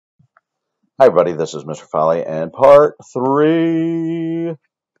Hi everybody, this is Mr. Folly and part 3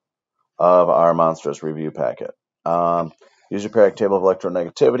 of our monstrous review packet. Use your periodic table of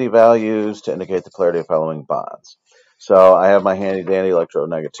electronegativity values to indicate the polarity of following bonds. So I have my handy dandy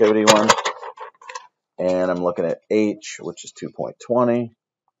electronegativity one, and I'm looking at H, which is 2.20,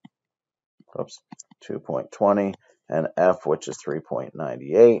 and F, which is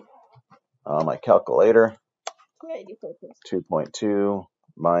 3.98. My calculator, 2.2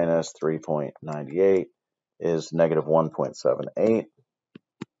 minus 3.98 is negative 1.78,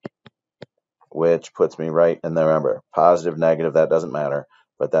 which puts me right in there. Remember, positive, negative, that doesn't matter,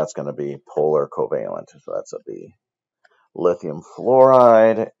 but that's going to be polar covalent. So that's a B. Lithium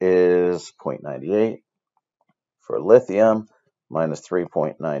fluoride is 0.98 for lithium, minus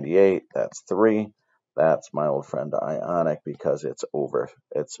 3.98, that's 3. That's my old friend ionic because it's over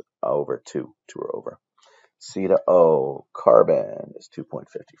 2 or over. C to O, carbon is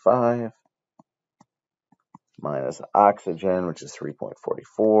 2.55, minus oxygen, which is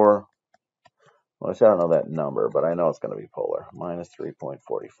 3.44. Well, I don't know that number, but I know it's going to be polar. Minus 3.44. It's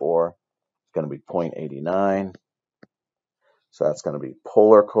going to be 0.89. So that's going to be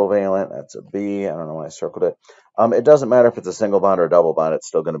polar covalent. That's a B. I don't know why I circled it. It doesn't matter if it's a single bond or a double bond. It's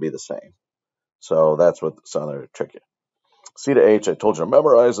still going to be the same. So that's what's on there to trick you. C to H, I told you to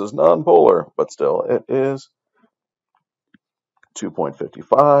memorize, is nonpolar, but still it is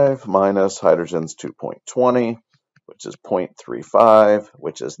 2.55 minus hydrogen's 2.20, which is 0.35,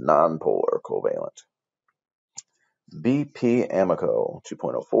 which is nonpolar covalent. BP amico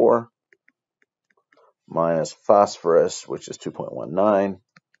 2.04 minus phosphorus, which is 2.19,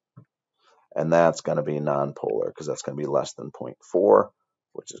 and that's going to be nonpolar because that's going to be less than 0.4,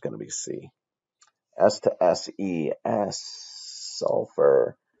 which is going to be C. S to Se, S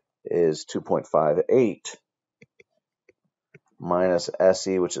sulfur is 2.58 minus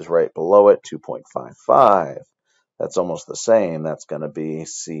Se, which is right below it, 2.55. That's almost the same. That's going to be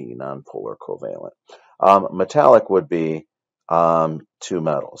C, nonpolar covalent. Metallic would be two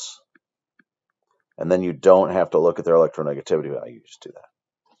metals. And then you don't have to look at their electronegativity value. You just do that.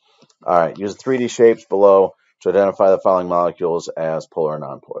 All right, use the 3D shapes below to identify the following molecules as polar and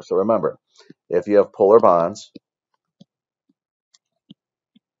nonpolar. So remember, if you have polar bonds,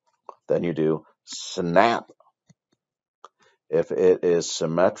 then you do snap. If it is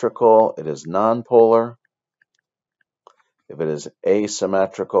symmetrical, it is nonpolar. If it is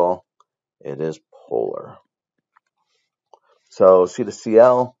asymmetrical, it is polar. So C to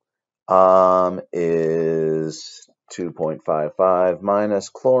Cl is 2.55 minus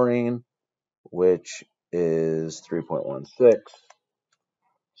chlorine, which is 3.16.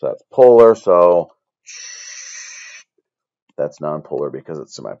 So that's polar. So that's nonpolar because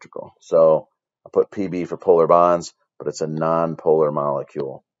it's symmetrical. So I put PB for polar bonds, but it's a nonpolar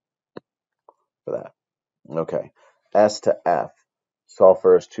molecule for that. Okay. S to F.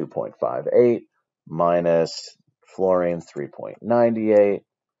 Sulfur is 2.58 minus fluorine 3.98.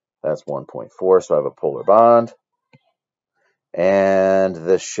 That's 1.4. So I have a polar bond. And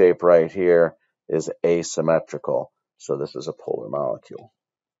this shape right here is asymmetrical. So this is a polar molecule.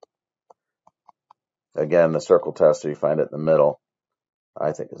 Again, the circle test, so you find it in the middle.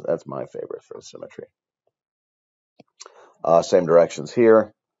 I think that's my favorite for symmetry. Same directions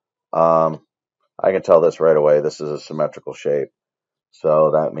here. I can tell this right away. This is a symmetrical shape.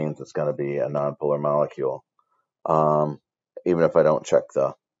 So that means it's going to be a nonpolar molecule, even if I don't check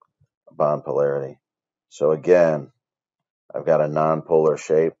the bond polarity. So again, I've got a nonpolar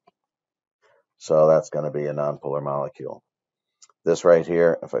shape. So that's going to be a nonpolar molecule. This right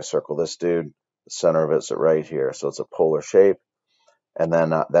here, if I circle this dude, the center of it's right here. So it's a polar shape. And then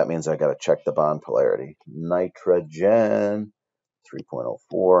that means I got to check the bond polarity. Nitrogen,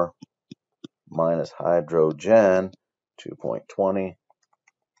 3.04, minus hydrogen, 2.20.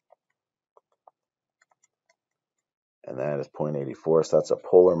 And that is 0.84. So that's a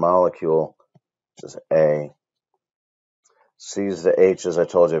polar molecule, which is A. C's to H's, I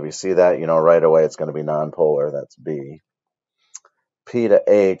told you, if you see that, you know right away it's going to be nonpolar. That's B. P to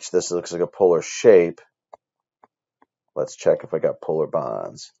H, this looks like a polar shape. Let's check if I got polar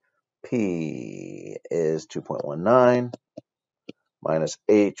bonds. P is 2.19 minus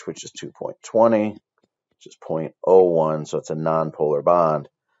H, which is 2.20, which is 0.01. So it's a nonpolar bond.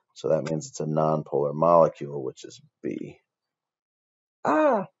 So that means it's a nonpolar molecule, which is B.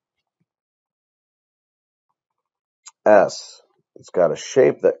 S. It's got a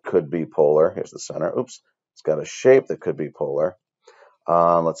shape that could be polar. Here's the center. Oops. It's got a shape that could be polar.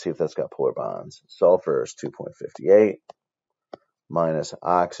 Let's see if that's got polar bonds. Sulfur is 2.58 minus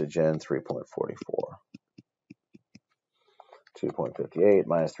oxygen 3.44. 2.58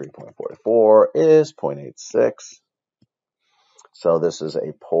 minus 3.44 is 0.86. So this is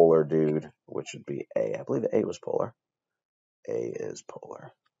a polar dude, which would be A. I believe A was polar. A is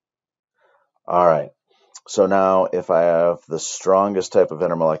polar. All right. So now if I have the strongest type of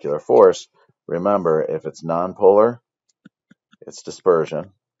intermolecular force, remember, if it's nonpolar, it's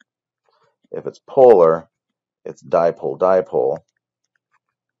dispersion. If it's polar, it's dipole-dipole.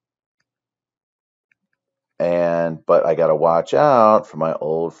 But I got to watch out for my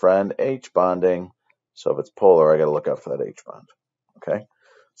old friend H bonding. So if it's polar, I got to look out for that H bond. Okay.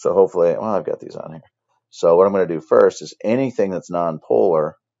 So hopefully, well, I've got these on here. So what I'm going to do first is anything that's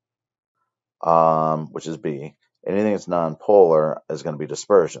nonpolar, which is B, anything that's nonpolar is going to be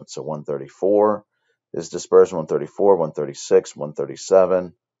dispersion. So 134 is dispersion, 134, 136,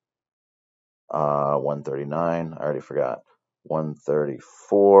 137, 139, I already forgot,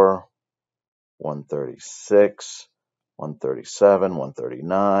 134, 136, 137,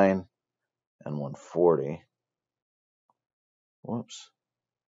 139, and 140. Whoops.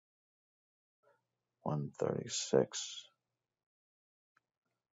 136.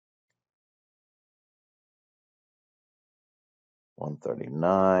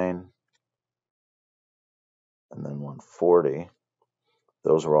 139, and then 140.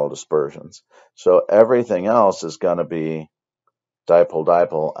 Those are all dispersions. So everything else is going to be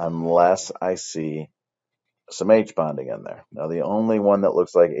dipole-dipole unless I see some H bonding in there. Now, the only one that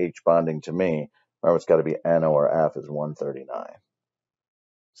looks like H bonding to me, remember, it's got to be NO or F, is 139.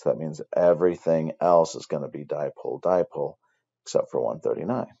 So that means everything else is going to be dipole-dipole except for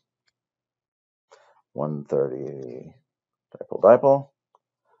 139. 130 dipole-dipole.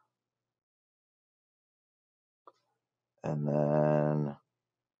 And then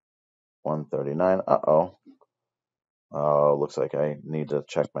 139. Uh-oh. Oh, looks like I need to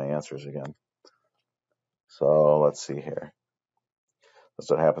check my answers again. So let's see here. That's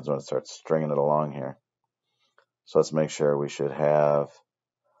what happens when it starts stringing it along here. So let's make sure we should have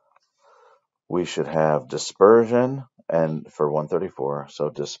dispersion and for 134. So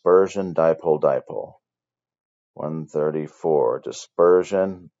dispersion, dipole-dipole. 134,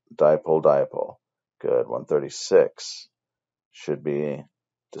 dispersion, dipole-dipole. Good. 136 should be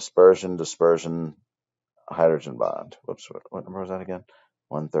dispersion, dispersion, hydrogen bond. Whoops, what number was that again?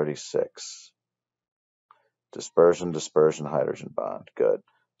 136. Dispersion, dispersion, hydrogen bond. Good.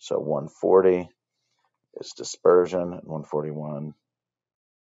 So 140 is dispersion, and 141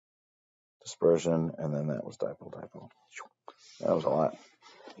 dispersion, and then that was dipole-dipole. That was a lot.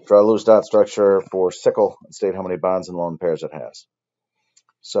 Draw a loose dot structure for sickle and state how many bonds and lone pairs it has.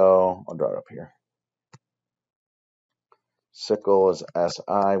 So I'll draw it up here. Sickle is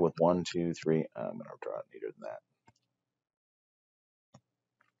Si with 1, 2, 3. I'm going to draw it neater than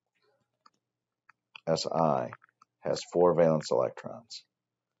that. Si has 4 valence electrons.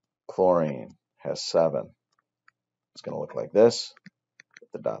 Chlorine has 7. It's going to look like this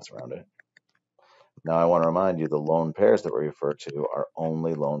with the dots around it. Now I want to remind you the lone pairs that we refer to are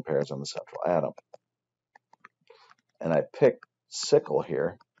only lone pairs on the central atom. And I picked sickle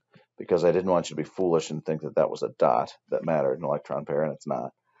here because I didn't want you to be foolish and think that that was a dot that mattered, an electron pair, and it's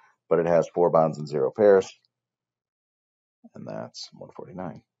not. But it has 4 bonds and 0 pairs, and that's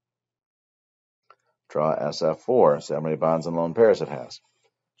 149. Draw SF4, see how many bonds and lone pairs it has.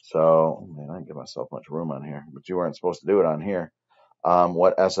 So, man, I didn't give myself much room on here, but you weren't supposed to do it on here.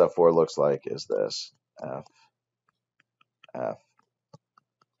 What SF4 looks like is this. F, F,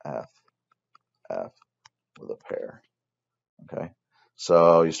 F, F with a pair. Okay,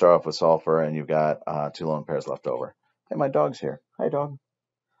 so you start off with sulfur and you've got 2 lone pairs left over. Hey, my dog's here. Hi, dog.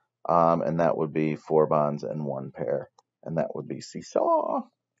 And that would be 4 bonds and 1 pair, and that would be seesaw.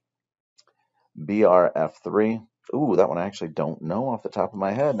 BRF3. Ooh, that one I actually don't know off the top of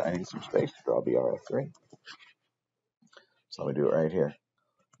my head. I need some space to draw BRF3. So let me do it right here.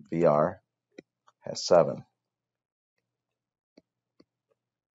 BR has 7.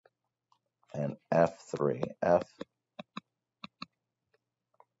 And F3. F.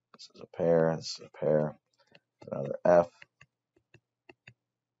 This is a pair. This is a pair. Another F.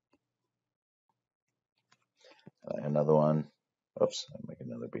 Another one. Oops, I'll make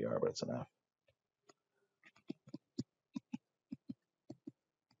another BR, but it's an F.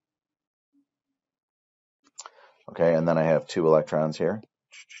 Okay, and then I have 2 electrons here.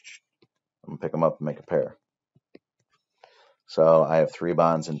 I'm going to pick them up and make a pair. So I have 3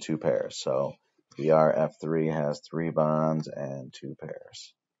 bonds and 2 pairs. So BRF3 has 3 bonds and 2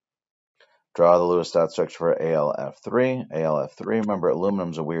 pairs. Draw the Lewis dot structure for ALF3. ALF3, remember,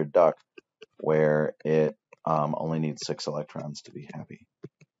 aluminum's a weird duck where it only needs 6 electrons to be happy.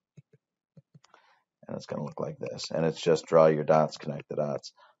 and it's going to look like this. And it's just draw your dots, connect the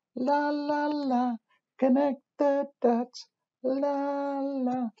dots. La, la, la, connect the dots. La,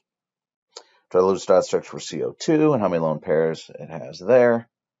 la. Dilute dot structure for CO2 and how many lone pairs it has there.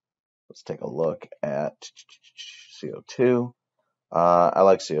 Let's take a look at CO2. I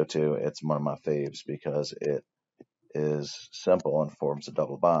like CO2. It's one of my faves because it is simple and forms a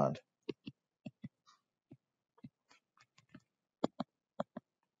double bond.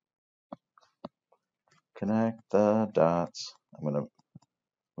 Connect the dots. I'm going to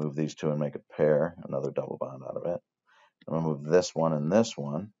move these two and make a pair, another double bond out of it. I'm going to move this one and this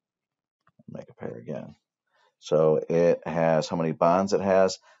one and make a pair again. So it has how many bonds it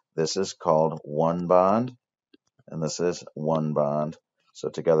has. This is called one bond, and this is one bond. So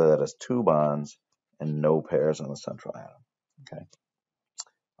together that is two bonds and no pairs on the central atom. Okay.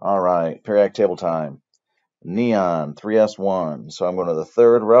 All right, periodic table time. Neon, 3s1. So I'm going to the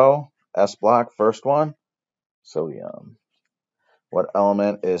third row, S block, first one, sodium. What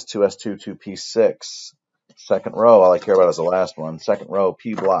element is 2s2, 2p6? Second row, all I care about is the last one. Second row,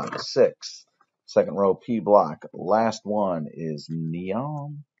 P block, 6. Second row, P block. Last one is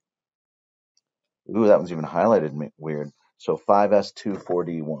neon. Ooh, that one's even highlighted weird. So 5s2,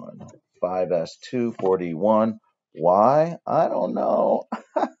 4d1. 5s2, 4d1. Why? I don't know.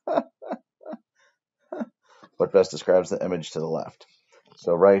 What best describes the image to the left?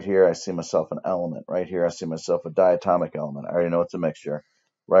 So right here, I see myself an element. Right here, I see myself a diatomic element. I already know it's a mixture.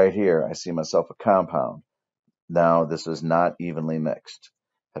 Right here, I see myself a compound. Now, this is not evenly mixed.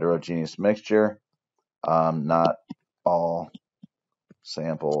 Heterogeneous mixture, not all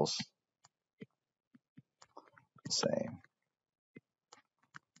samples the same.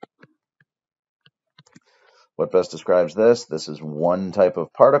 What best describes this? This is one type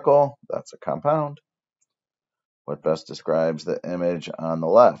of particle. That's a compound. What best describes the image on the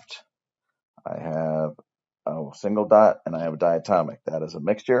left? I have a single dot and I have a diatomic. That is a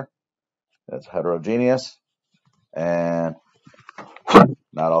mixture. That's heterogeneous. And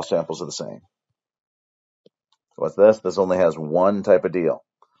not all samples are the same. What's this? This only has one type of deal.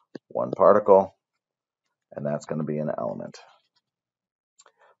 One particle. And that's going to be an element.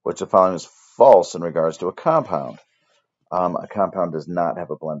 Which of the following is false in regards to a compound? A compound does not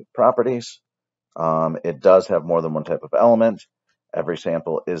have a blend of properties. It does have more than one type of element. Every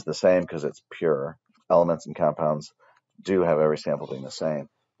sample is the same because it's pure. Elements and compounds do have every sample being the same.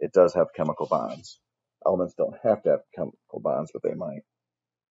 It does have chemical bonds. Elements don't have to have chemical bonds, but they might.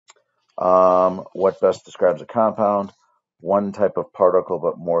 What best describes a compound? One type of particle,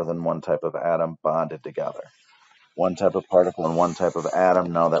 but more than one type of atom bonded together. One type of particle and one type of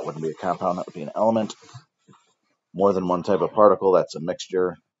atom, no, that wouldn't be a compound, that would be an element. More than one type of particle, that's a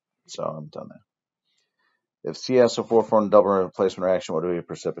mixture. So I'm done there. If CaSO4 formed a double replacement reaction, what do we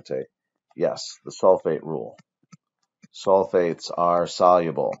precipitate? Yes, the sulfate rule. Sulfates are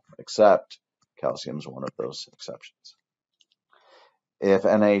soluble, except calcium is one of those exceptions. If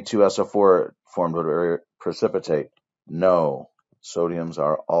Na2SO4 formed, would we precipitate? No, sodiums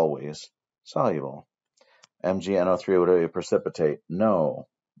are always soluble. MgNO3 would we precipitate? No,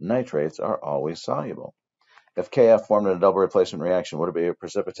 nitrates are always soluble. If Kf formed in a double replacement reaction, would it be a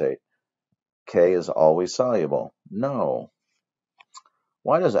precipitate? K is always soluble. No.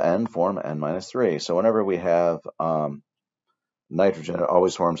 Why does N form N-3? So whenever we have nitrogen, it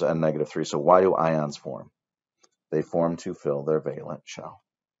always forms N-3. So why do ions form? They form to fill their valent shell.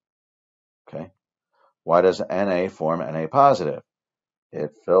 Okay. Why does Na form Na positive?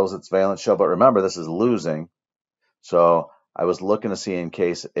 It fills its valent shell, but remember, this is losing. So I was looking to see in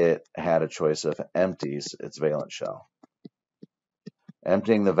case it had a choice of empties its valent shell.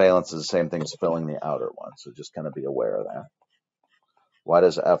 Emptying the valence is the same thing as filling the outer one, so just kind of be aware of that. Why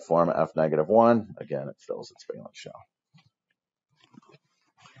does F form F-1? Again, it fills its valence shell.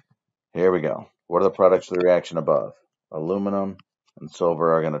 Here we go. What are the products of the reaction above? Aluminum and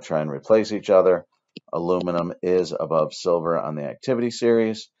silver are going to try and replace each other. Aluminum is above silver on the activity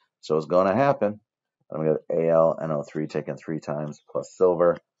series, so it's going to happen. And we got AlNO3 taken 3 times plus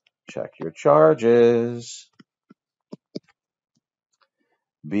silver. Check your charges.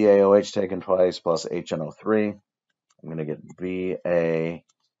 BaOH taken twice plus HNO3. I'm going to get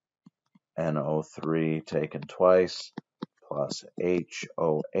BaNO3 taken twice plus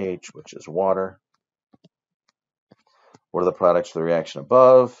HOH, which is water. What are the products of the reaction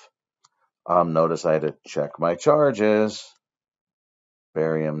above? Notice I had to check my charges.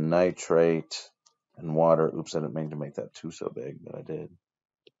 Barium nitrate and water. Oops, I didn't mean to make that 2 so big, but I did.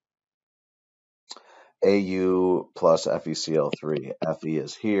 Au plus FeCl3. Fe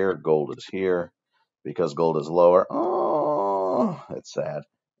is here, gold is here. Because gold is lower, oh, it's sad,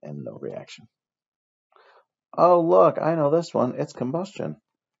 and no reaction. Oh, look, I know this one. It's combustion.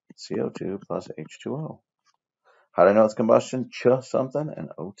 CO2 plus H2O. How do I know it's combustion? Ch something and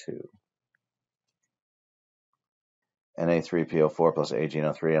O2. Na3PO4 plus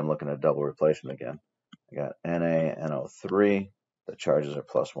AgNO3. I'm looking at double replacement again. I got NaNO3. The charges are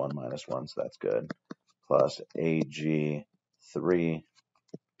plus 1, minus 1, so that's good. Plus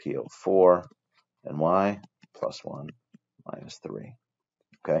Ag3PO4. And Y? Plus 1, minus 3.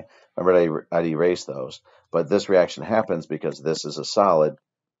 Okay, remember I'd erase those. But this reaction happens because this is a solid.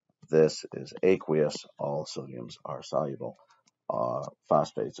 This is aqueous. All sodiums are soluble.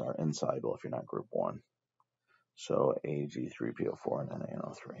 Phosphates are insoluble if you're not group 1. So Ag3PO4 and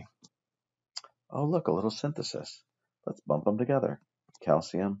NaNO3. Oh, look, a little synthesis. Let's bump them together.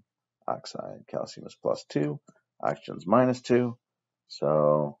 Calcium oxide. Calcium is plus 2. Oxygen's minus 2.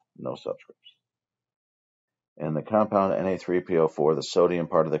 So no subscripts. In the compound Na3PO4, the sodium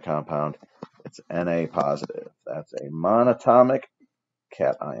part of the compound, it's Na positive. That's a monatomic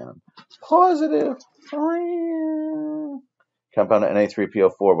cation. Positive. Compound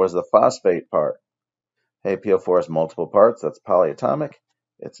Na3PO4, what is the phosphate part? Hey, PO4 has multiple parts. That's polyatomic.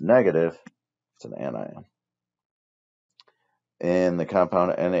 It's negative. It's an anion. In the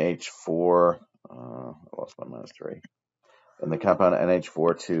compound NH4, I lost my minus 3. In the compound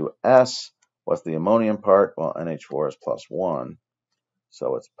NH4,2S, what's the ammonium part? Well, NH4 is plus 1,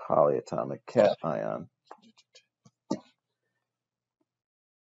 so it's polyatomic cation.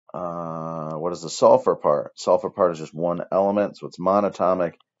 What is the sulfur part? Sulfur part is just one element, so it's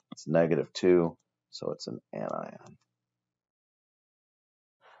monatomic. It's negative 2, so it's an anion.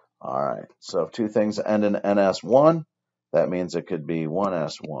 All right, so if two things end in NS1, that means it could be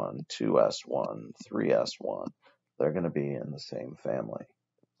 1S1, 2S1, 3S1. They're going to be in the same family.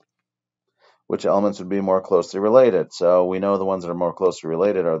 Which elements would be more closely related? So we know the ones that are more closely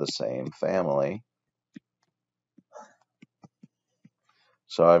related are the same family.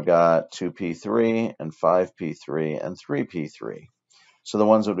 So I've got 2p3 and 5p3 and 3p3. So the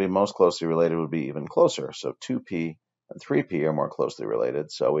ones that would be most closely related would be even closer. So 2p and 3p are more closely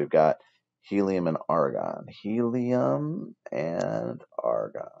related. So we've got helium and argon. Helium and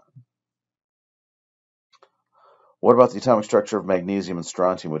argon. What about the atomic structure of magnesium and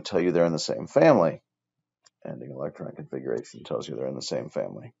strontium would tell you they're in the same family? Ending electron configuration tells you they're in the same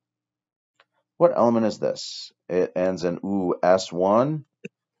family. What element is this? It ends in S1,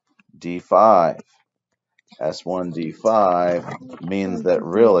 D5. S1D5 means that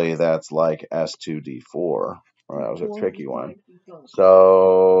really that's like S2D4. That was a tricky one.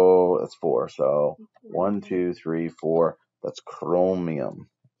 So that's 4. So 1, 2, 3, 4. That's chromium.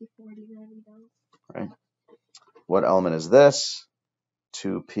 Right. What element is this?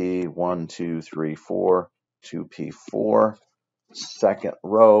 2p, 1, 2, 3, 4, 2p4. Second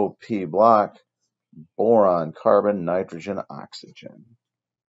row, P block, boron, carbon, nitrogen, oxygen.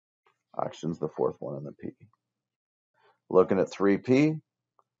 Oxygen's the fourth one in the P. Looking at 3p,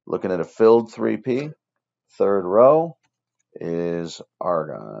 looking at a filled 3p. Third row is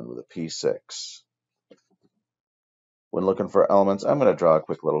argon with a P6. When looking for elements, I'm going to draw a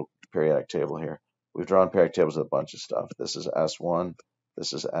quick little periodic table here. We've drawn periodic tables with a bunch of stuff. This is S1.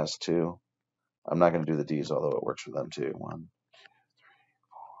 This is S2. I'm not going to do the D's, although it works for them too. 1, 2, 3, 4,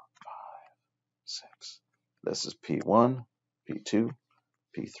 5, 6. This is P1, P2,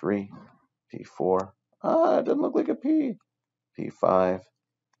 P3, P4. It doesn't look like a P. P5,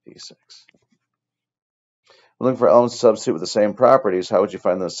 P6. We're looking for elements to substitute with the same properties. How would you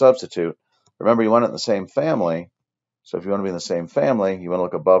find the substitute? Remember, you want it in the same family. So if you want to be in the same family, you want to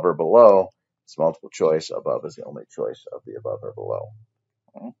look above or below. It's multiple choice. Above is the only choice of the above or below.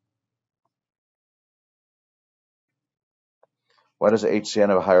 Okay. Why does HCN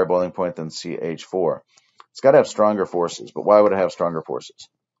have a higher boiling point than CH4? It's got to have stronger forces, but why would it have stronger forces?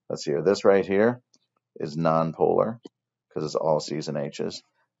 Let's see here. This right here is nonpolar because it's all C's and H's.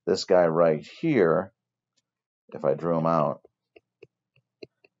 This guy right here, if I drew him out,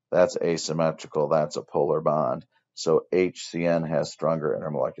 that's asymmetrical. That's a polar bond. So HCN has stronger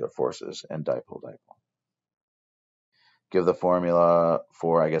intermolecular forces and dipole-dipole. Give the formula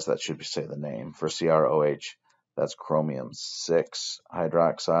for, I guess that should say the name, for CrOH. That's chromium 6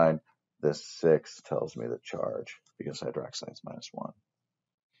 hydroxide. This 6 tells me the charge because hydroxide is -1.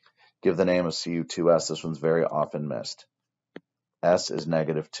 Give the name of Cu2S. This one's very often missed. S is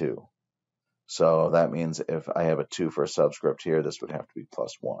 -2. So that means if I have a 2 for a subscript here, this would have to be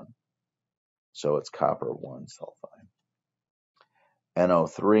 +1. So it's copper 1 sulfide.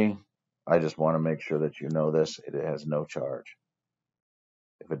 NO3, I just want to make sure that you know this. It has no charge.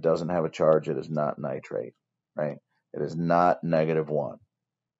 If it doesn't have a charge, it is not nitrate, right? It is not -1.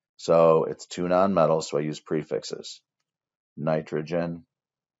 So it's two nonmetals, so I use prefixes. Nitrogen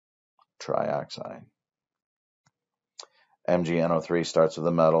trioxide. MgNO3 starts with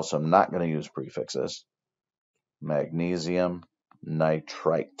a metal, so I'm not going to use prefixes. Magnesium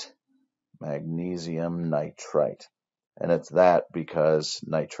nitrite. Magnesium nitrite. And it's that because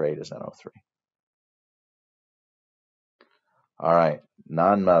nitrate is NO3. All right,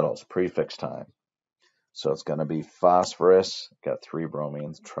 nonmetals, prefix time. So it's going to be phosphorus, got 3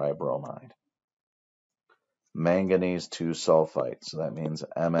 bromines, tribromide. Manganese 2 sulfite, so that means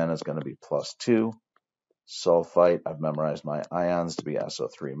Mn is going to be +2. Sulfite, I've memorized my ions to be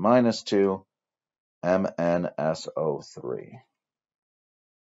SO3 -2, MnSO3.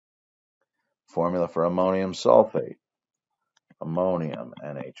 Formula for ammonium sulfate. Ammonium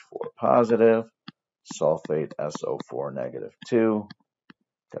NH4 positive, sulfate SO4 -2.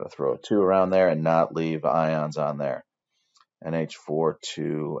 Got to throw a 2 around there and not leave ions on there. NH4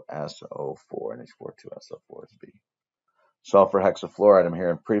 2 SO4. NH4 2 SO4 is B. Sulfur hexafluoride, I'm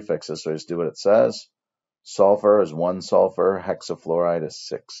hearing prefixes, so I just do what it says. Sulfur is 1 sulfur, hexafluoride is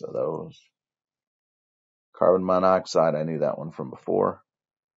 6 of those. Carbon monoxide, I knew that one from before.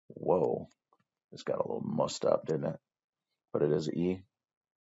 Whoa, it's got a little mussed up, didn't it? But it is E.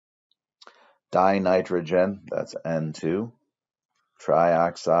 Dinitrogen, that's N2.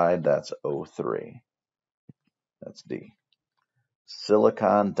 Trioxide, that's O3. That's D.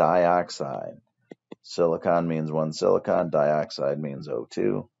 Silicon dioxide. Silicon means 1 silicon, dioxide means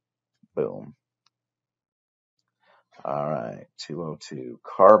O2. Boom. All right, 2O2.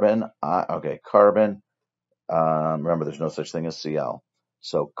 Carbon, carbon. Remember, there's no such thing as Cl.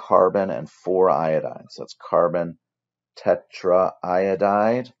 So carbon and 4 iodides. That's carbon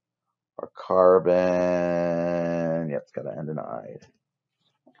tetraiodide or carbon, yep, it's got to end in ide.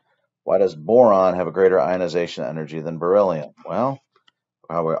 Why does boron have a greater ionization energy than beryllium? Well,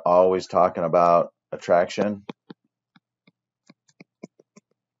 we're always talking about attraction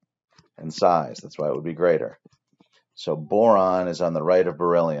and size. That's why it would be greater. So boron is on the right of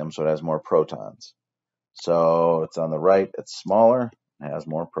beryllium, so it has more protons. So it's on the right, it's smaller, it has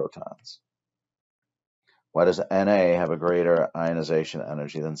more protons. Why does Na have a greater ionization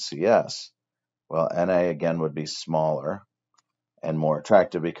energy than Cs? Well, Na again would be smaller and more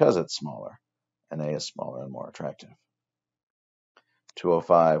attractive because it's smaller. Na is smaller and more attractive.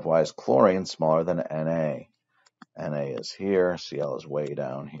 205, why is chlorine smaller than Na? Na is here, Cl is way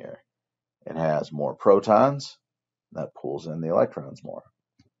down here. It has more protons, that pulls in the electrons more.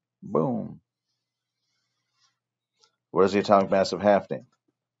 Boom. What is the atomic mass of hafnium?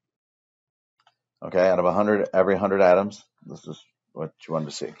 Okay, out of 100, every 100 atoms, this is what you wanted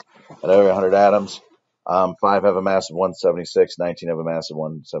to see. Out of every 100 atoms, 5 have a mass of 176, 19 have a mass of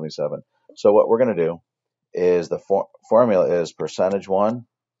 177. So what we're going to do is the formula is percentage 1,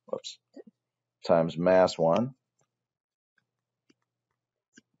 times mass 1,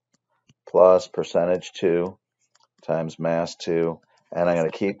 plus percentage 2 times mass 2, and I'm going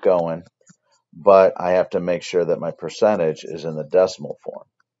to keep going, but I have to make sure that my percentage is in the decimal form.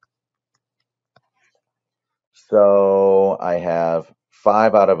 So I have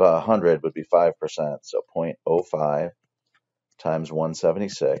 5 out of 100 would be 5%, so 0.05 times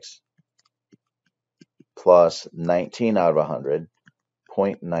 176 plus 19 out of 100,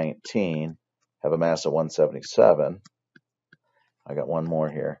 0.19, have a mass of 177. I got one more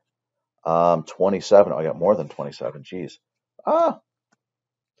here. 27, I got more than 27, geez.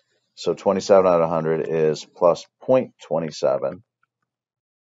 So 27 out of 100 is plus 0.27,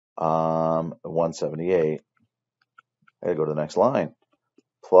 178. I gotta go to the next line.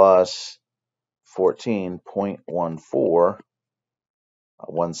 Plus 14.14,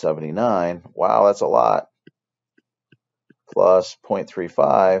 179. Wow, that's a lot. Plus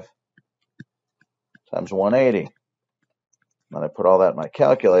 0.35 times 180. And I put all that in my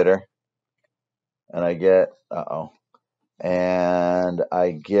calculator, and I get, and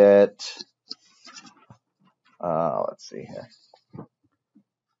I get, let's see here,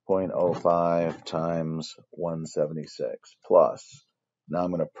 0.05 times 176 plus, now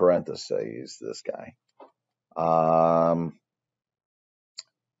I'm going to parentheses this guy,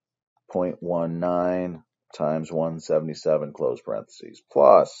 0.19 times 177, close parentheses,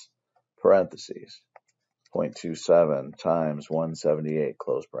 plus parentheses, 0.27 times 178,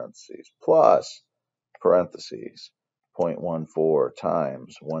 close parentheses, plus parentheses, 0.14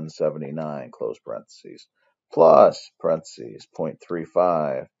 times 179, close parentheses, plus parentheses,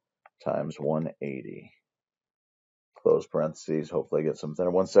 0.35 times 180, close parentheses, hopefully I get something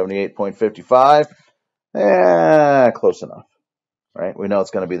at 178.55, close enough, right? We know it's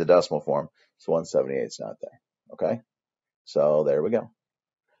going to be the decimal form, so 178 is not there, okay? So there we go.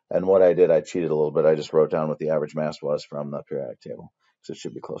 And what I did, I cheated a little bit. I just wrote down what the average mass was from the periodic table, so it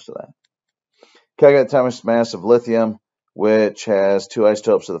should be close to that. Calculate the atomic mass of lithium, which has 2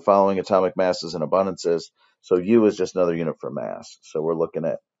 isotopes of the following atomic masses and abundances. So U is just another unit for mass. So we're looking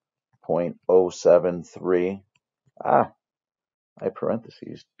at 0.073. I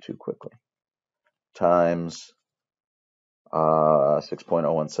parentheses too quickly. Times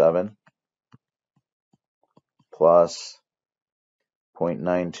 6.017 plus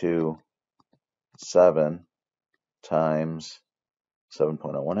 0.927 times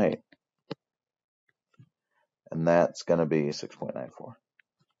 7.018. And that's going to be 6.94.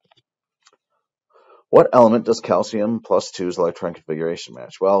 What element does calcium plus 2's electron configuration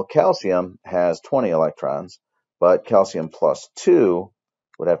match? Well, calcium has 20 electrons, but calcium plus 2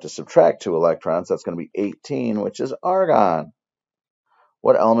 would have to subtract 2 electrons. That's going to be 18, which is argon.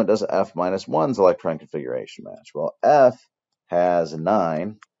 What element does F minus 1's electron configuration match? Well, F has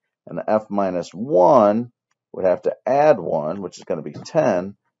 9, and F minus 1 would have to add 1, which is going to be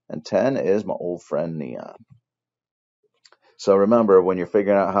 10, and 10 is my old friend neon. So remember, when you're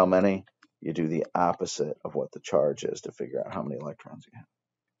figuring out how many, you do the opposite of what the charge is to figure out how many electrons you have.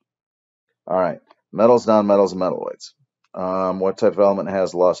 All right, metals, nonmetals, and metalloids. What type of element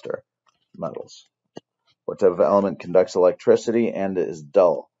has luster? Metals. What type of element conducts electricity and is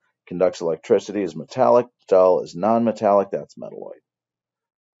dull? Conducts electricity is metallic, dull is non-metallic, that's metalloid.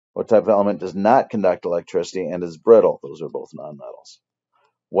 What type of element does not conduct electricity and is brittle? Those are both nonmetals.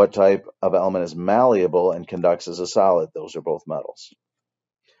 What type of element is malleable and conducts as a solid? Those are both metals.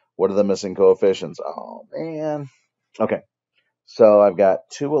 What are the missing coefficients? Oh, man. Okay, so I've got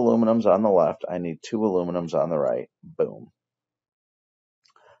 2 aluminums on the left. I need 2 aluminums on the right. Boom.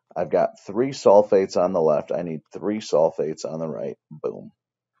 I've got 3 sulfates on the left. I need 3 sulfates on the right. Boom.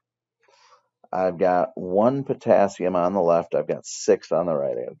 I've got 1 potassium on the left. I've got 6 on the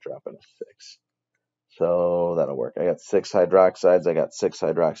right. I got to drop in a 6. So that'll work. I got 6 hydroxides. I got 6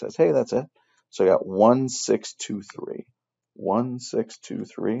 hydroxides. Hey, that's it. So I got 1, 6, 2, 3. 1, 6, 2,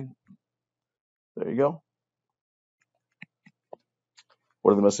 3. There you go.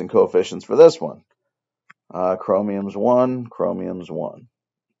 What are the missing coefficients for this one? Chromium's 1, chromium's 1.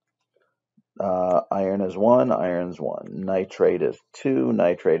 Iron is 1, iron's 1. Nitrate is 2,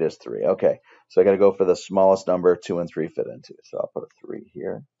 nitrate is 3. Okay, so I got to go for the smallest number 2 and 3 fit into. So I'll put a 3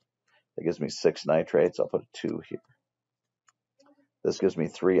 here. That gives me 6 nitrates. I'll put a 2 here. This gives me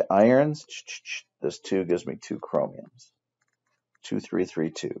 3 irons. This 2 gives me 2 chromiums. 2, 3,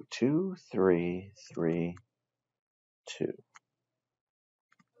 3, 2. 2, 3, 3, 2.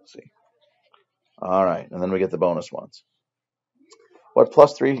 Let's see. All right, and then we get the bonus ones. What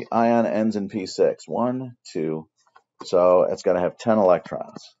plus 3 ion ends in P6? 1, 2. So it's going to have 10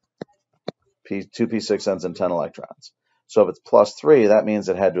 electrons. 2 P6 ends in 10 electrons. So if it's plus 3, that means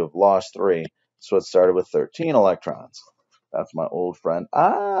it had to have lost 3. So it started with 13 electrons. That's my old friend.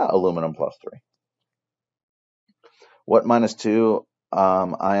 Aluminum plus 3. What minus 2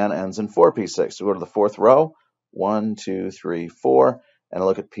 ion ends in 4 P6? So go to the 4th row. 1, 2, 3, 4. And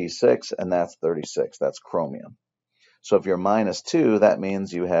look at P6, and that's 36. That's chromium. So if you're minus 2, that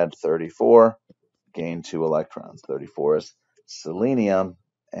means you had 34, gain 2 electrons. 34 is selenium,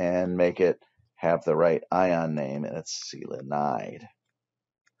 and make it have the right ion name, and it's selenide.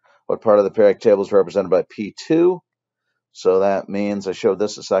 What part of the periodic table is represented by P2? So that means, I showed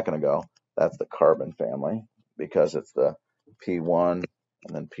this a second ago, that's the carbon family, because it's the P1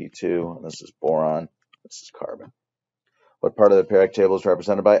 and then P2, and this is boron, this is carbon. What part of the periodic table is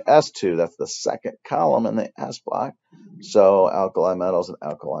represented by S2? That's the second column in the S block. So alkali metals and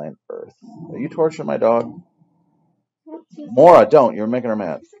alkaline earth. Are you torturing my dog? Mora, don't. You're making her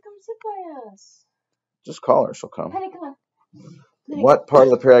mad. Just call her. She'll come. Honey, come on. What part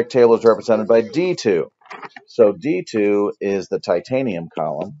of the periodic table is represented by D2? So D2 is the titanium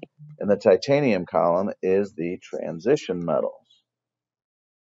column, and the titanium column is the transition metals.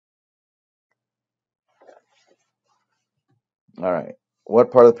 All right. What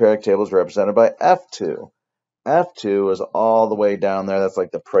part of the periodic table is represented by F2? F2 is all the way down there. That's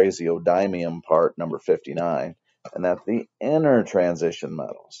like the praseodymium part, number 59, and that's the inner transition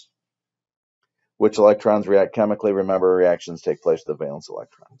metals. Which electrons react chemically? Remember, reactions take place with the valence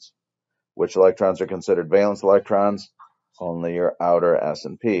electrons. Which electrons are considered valence electrons? Only your outer S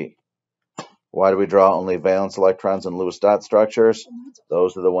and P. Why do we draw only valence electrons in Lewis dot structures?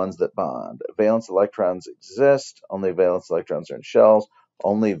 Those are the ones that bond. Valence electrons exist. Only valence electrons are in shells.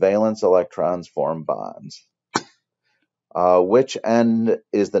 Only valence electrons form bonds. Which end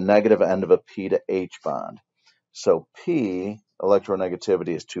is the negative end of a P to H bond? So P,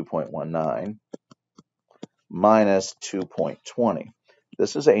 electronegativity is 2.19 minus 2.20.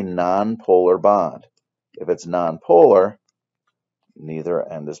 This is a nonpolar bond. If it's nonpolar, neither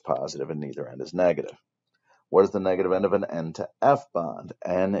end is positive and neither end is negative. What is the negative end of an N to F bond?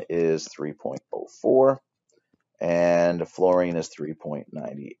 N is 3.04 and fluorine is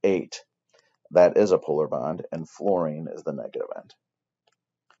 3.98. That is a polar bond, and fluorine is the negative end.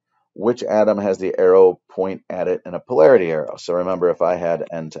 Which atom has the arrow point at it in a polarity arrow? So remember, if I had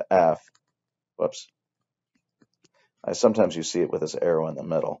N to F, whoops, sometimes you see it with this arrow in the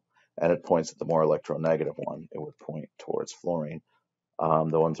middle, and it points at the more electronegative one. It would point towards fluorine,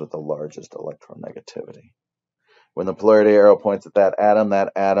 the ones with the largest electronegativity. When the polarity arrow points at that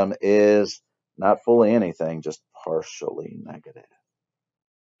atom is not fully anything, just partially negative.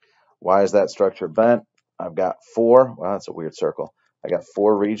 Why is that structure bent? I've got 4. Well, that's a weird circle. I got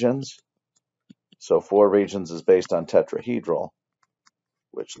 4 regions. So 4 regions is based on tetrahedral,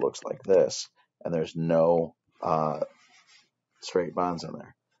 which looks like this. And there's no straight bonds in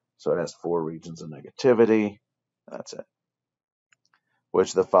there. So it has 4 regions of negativity. That's it. Which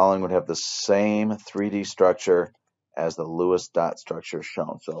of the following would have the same 3D structure as the Lewis dot structure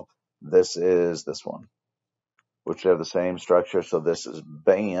shown? So this is this one, which have the same structure. So this is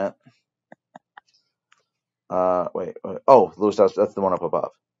bent. Oh, Lewis dot, that's the one up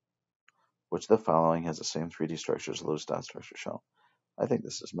above. Which of the following has the same 3D structure as the Lewis dot structure shown? I think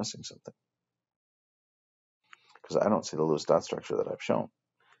this is missing something, because I don't see the Lewis dot structure that I've shown.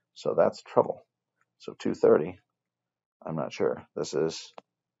 So that's trouble. So 230, I'm not sure. This is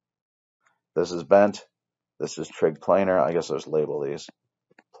bent. This is trig planar. I guess I'll just label these.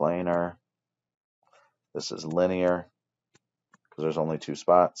 Planar. This is linear, because there's only 2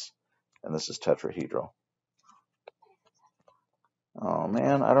 spots. And this is tetrahedral. Oh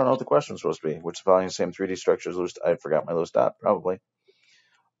man, I don't know what the question's supposed to be. Which following the same 3D structures? I forgot my Lewis dot, probably.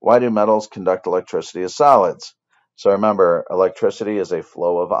 Why do metals conduct electricity as solids? So remember, electricity is a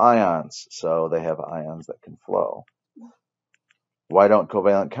flow of ions, so they have ions that can flow. Why don't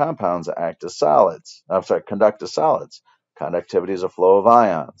covalent compounds act as solids? I'm sorry, conduct as solids. Conductivity is a flow of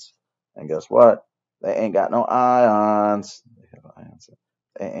ions. And guess what? They ain't got no ions. They have ions.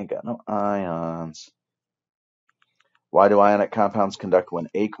 They ain't got no ions. Why do ionic compounds conduct when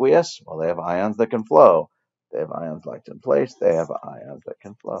aqueous? Well, they have ions that can flow. They have ions locked in place. They have ions that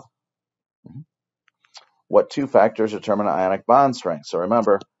can flow. What 2 factors determine ionic bond strength? So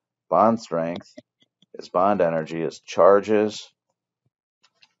remember, bond strength is bond energy is charges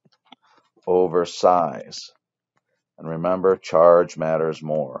over size. And remember, charge matters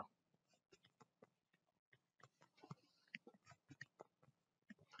more.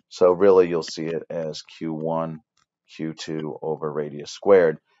 So really, you'll see it as Q1, Q2 over radius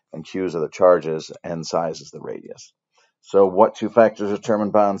squared. And Q's are the charges, and size is the radius. So what 2 factors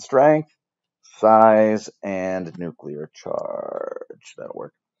determine bond strength? Size and nuclear charge. That'll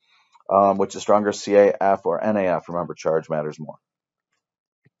work. Which is stronger, CAF or NAF? Remember, charge matters more.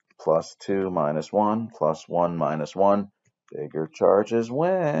 +2 - 1, +1 - 1. Bigger charges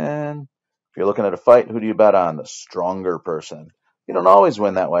win. If you're looking at a fight, who do you bet on? The stronger person. You don't always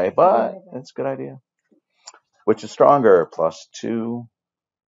win that way, but it's a good idea. Which is stronger? +2 -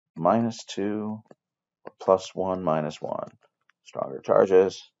 2, +1 - 1. Stronger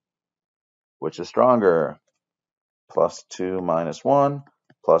charges. Which is stronger? +2 - 1,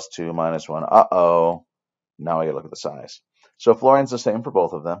 +2 - 1. Uh-oh. Now I gotta look at the size. So fluorine's the same for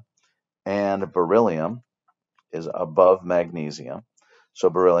both of them. And beryllium is above magnesium. So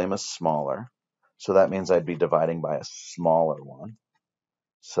beryllium is smaller. So that means I'd be dividing by a smaller one.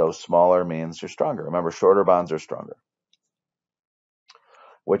 So smaller means you're stronger. Remember, shorter bonds are stronger.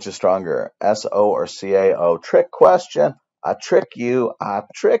 Which is stronger, SO or CaO? Trick question. I trick you. I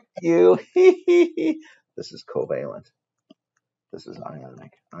trick you. This is covalent. This is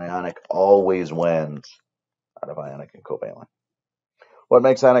ionic. Ionic always wins out of ionic and covalent. What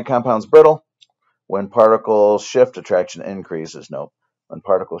makes ionic compounds brittle? When particles shift, attraction increases. Nope. When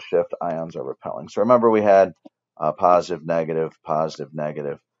particles shift, ions are repelling. So remember, we had positive, negative, positive,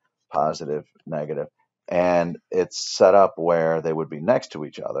 negative, positive, negative. And it's set up where they would be next to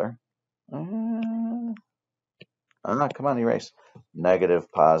each other. Come on, erase. Negative,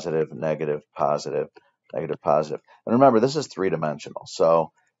 positive, negative, positive, negative, positive. And remember, this is 3-dimensional.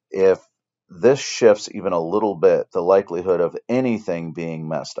 So if this shifts even a little bit, the likelihood of anything being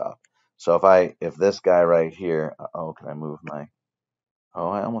messed up. So if this guy right here, can I move my,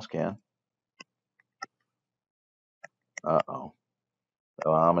 I almost can. Oh,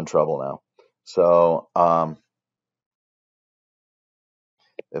 I'm in trouble now. So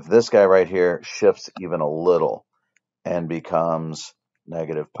if this guy right here shifts even a little and becomes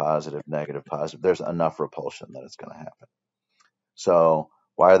negative, positive, there's enough repulsion that it's going to happen. So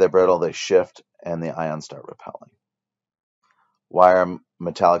why are they brittle? They shift and the ions start repelling. Why are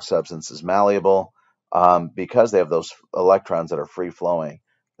metallic substances malleable? Because they have those electrons that are free flowing,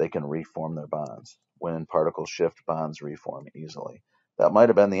 they can reform their bonds. When particles shift, bonds reform easily. That might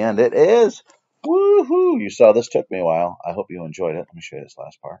have been the end. It is! Woohoo! You saw this took me a while. I hope you enjoyed it. Let me show you this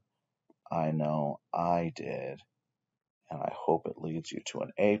last part. I know I did. And I hope it leads you to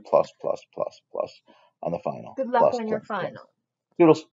an A++++ on the final. Good luck on your final. Doodles.